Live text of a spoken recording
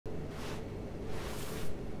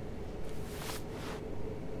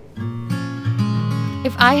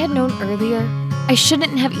If I had known earlier, I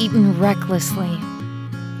shouldn't have eaten recklessly.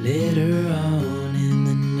 Later on in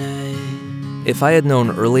the night, If I had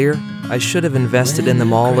known earlier, I should have invested in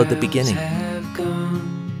them all at the beginning.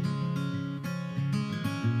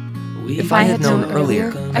 If I had known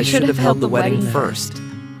earlier, I should have held the wedding first.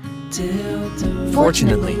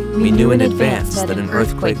 Fortunately, we knew in advance that an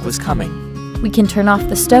earthquake was coming. We can turn off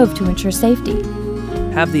the stove to ensure safety.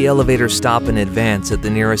 Have the elevator stop in advance at the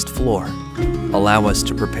nearest floor. Allow us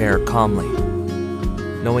to prepare calmly.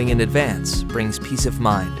 Knowing in advance brings peace of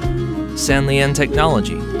mind. Sanlien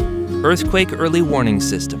Technology, Earthquake Early Warning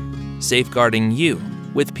System, safeguarding you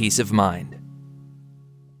with peace of mind.